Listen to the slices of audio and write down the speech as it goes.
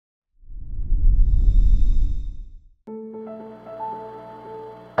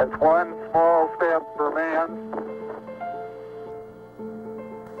It's one small step for man,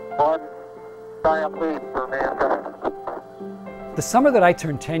 one giant leap for mankind. The summer that I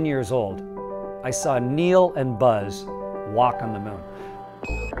turned 10 years old, I saw Neil and Buzz walk on the moon.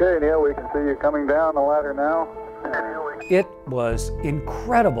 Okay, Neil, we can see you coming down the ladder now. It was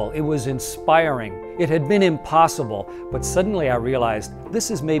incredible. It was inspiring. It had been impossible, but suddenly I realized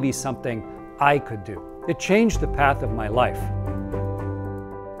this is maybe something I could do. It changed the path of my life.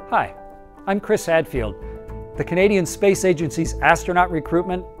 Hi, I'm Chris Hadfield. The Canadian Space Agency's astronaut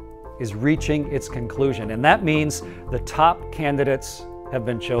recruitment is reaching its conclusion, and that means the top candidates have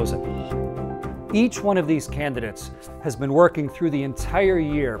been chosen. Each one of these candidates has been working through the entire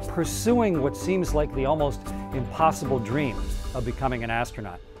year, pursuing what seems like the almost impossible dream of becoming an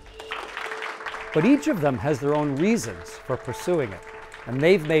astronaut. But each of them has their own reasons for pursuing it, and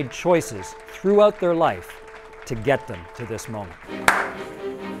they've made choices throughout their life to get them to this moment.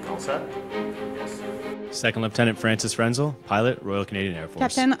 All set? Yes. Second Lieutenant Francis Frenzel, pilot, Royal Canadian Air Force.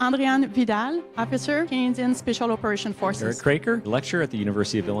 Captain Adrian Vidal, officer, Canadian Special Operations Forces. Eric Craker, lecturer at the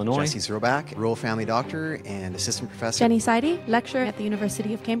University of Illinois. Jesse Zroback, rural family doctor and assistant professor. Jenny Seide, lecturer at the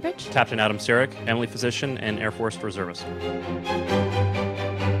University of Cambridge. Captain Adam Sarek, family physician and Air Force reservist.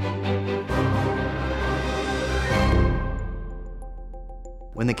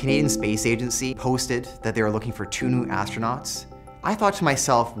 When the Canadian Space Agency posted that they were looking for 2 new astronauts, I thought to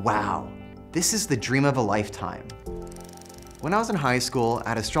myself, wow, this is the dream of a lifetime. When I was in high school, I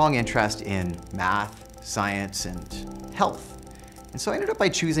had a strong interest in math, science, and health. And so I ended up by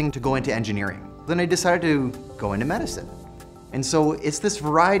choosing to go into engineering. Then I decided to go into medicine. And so it's this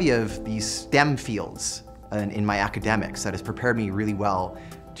variety of these STEM fields in my academics that has prepared me really well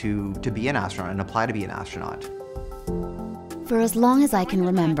to be an astronaut and apply to be an astronaut. For as long as I can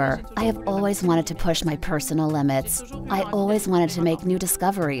remember, I have always wanted to push my personal limits. I always wanted to make new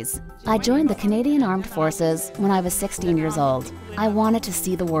discoveries. I joined the Canadian Armed Forces when I was 16 years old. I wanted to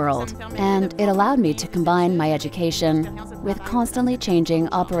see the world, and it allowed me to combine my education with constantly changing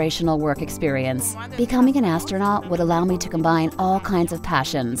operational work experience. Becoming an astronaut would allow me to combine all kinds of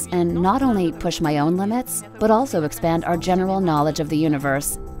passions and not only push my own limits, but also expand our general knowledge of the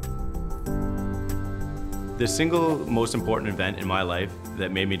universe. The single most important event in my life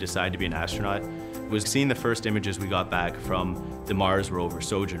that made me decide to be an astronaut was seeing the first images we got back from the Mars rover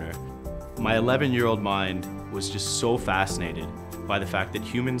Sojourner. My 11-year-old mind was just so fascinated by the fact that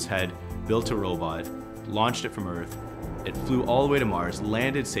humans had built a robot, launched it from Earth, it flew all the way to Mars,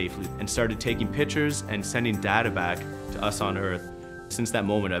 landed safely, and started taking pictures and sending data back to us on Earth. Since that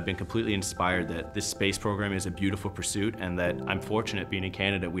moment, I've been completely inspired that this space program is a beautiful pursuit and that I'm fortunate being in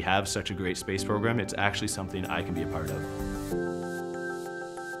Canada. We have such a great space program. It's actually something I can be a part of.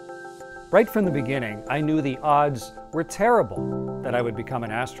 Right from the beginning, I knew the odds were terrible that I would become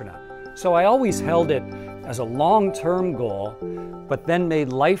an astronaut. So I always held it as a long-term goal, but then made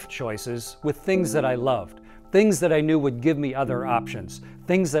life choices with things that I loved, things that I knew would give me other options,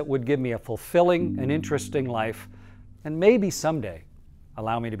 things that would give me a fulfilling and interesting life, and maybe someday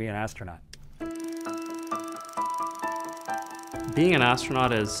allow me to be an astronaut. Being an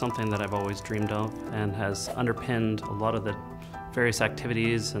astronaut is something that I've always dreamed of and has underpinned a lot of the various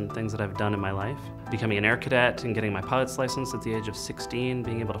activities and things that I've done in my life. Becoming an air cadet and getting my pilot's license at the age of 16,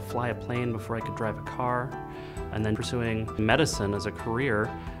 being able to fly a plane before I could drive a car, and then pursuing medicine as a career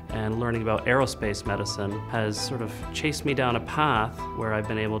and learning about aerospace medicine has sort of chased me down a path where I've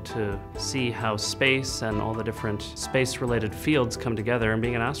been able to see how space and all the different space-related fields come together, and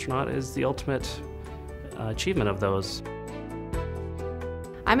being an astronaut is the ultimate achievement of those.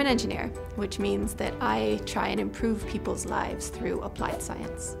 I'm an engineer, which means that I try and improve people's lives through applied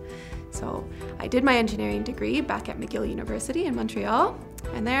science. So I did my engineering degree back at McGill University in Montreal,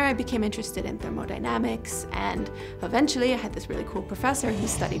 and there I became interested in thermodynamics, and eventually I had this really cool professor who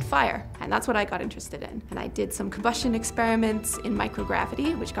studied fire, and that's what I got interested in. And I did some combustion experiments in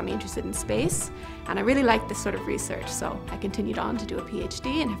microgravity, which got me interested in space, and I really liked this sort of research, so I continued on to do a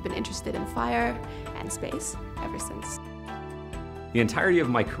PhD and have been interested in fire and space ever since. The entirety of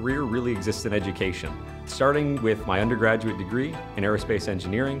my career really exists in education, starting with my undergraduate degree in aerospace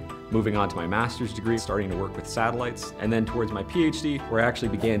engineering, moving on to my master's degree, starting to work with satellites, and then towards my PhD, where I actually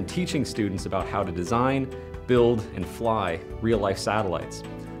began teaching students about how to design, build, and fly real-life satellites.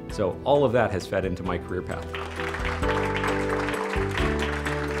 So all of that has fed into my career path.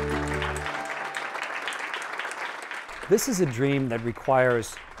 This is a dream that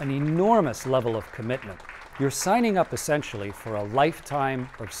requires an enormous level of commitment. You're signing up essentially for a lifetime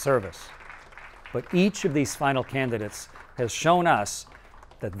of service. But each of these final candidates has shown us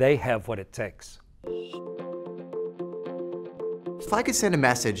that they have what it takes. If I could send a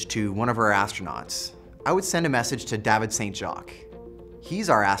message to one of our astronauts, I would send a message to David Saint-Jacques. He's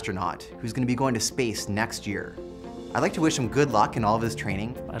our astronaut who's going to be going to space next year. I'd like to wish him good luck in all of his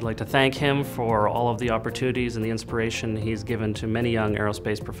training. I'd like to thank him for all of the opportunities and the inspiration he's given to many young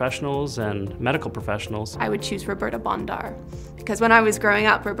aerospace professionals and medical professionals. I would choose Roberta Bondar, because when I was growing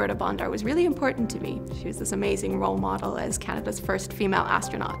up, Roberta Bondar was really important to me. She was this amazing role model as Canada's first female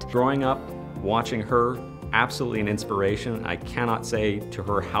astronaut. Growing up, watching her, absolutely an inspiration. I cannot say to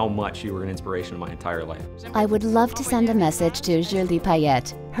her how much you were an inspiration in my entire life. I would love to send a message to Julie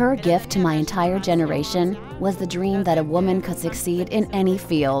Payette. Her gift to my entire generation was the dream that a woman could succeed in any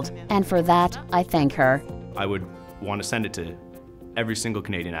field, and for that, I thank her. I would want to send it to every single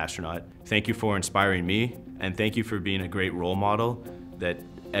Canadian astronaut. Thank you for inspiring me, and thank you for being a great role model that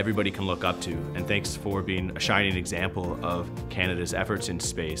everybody can look up to, and thanks for being a shining example of Canada's efforts in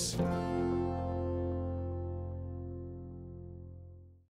space.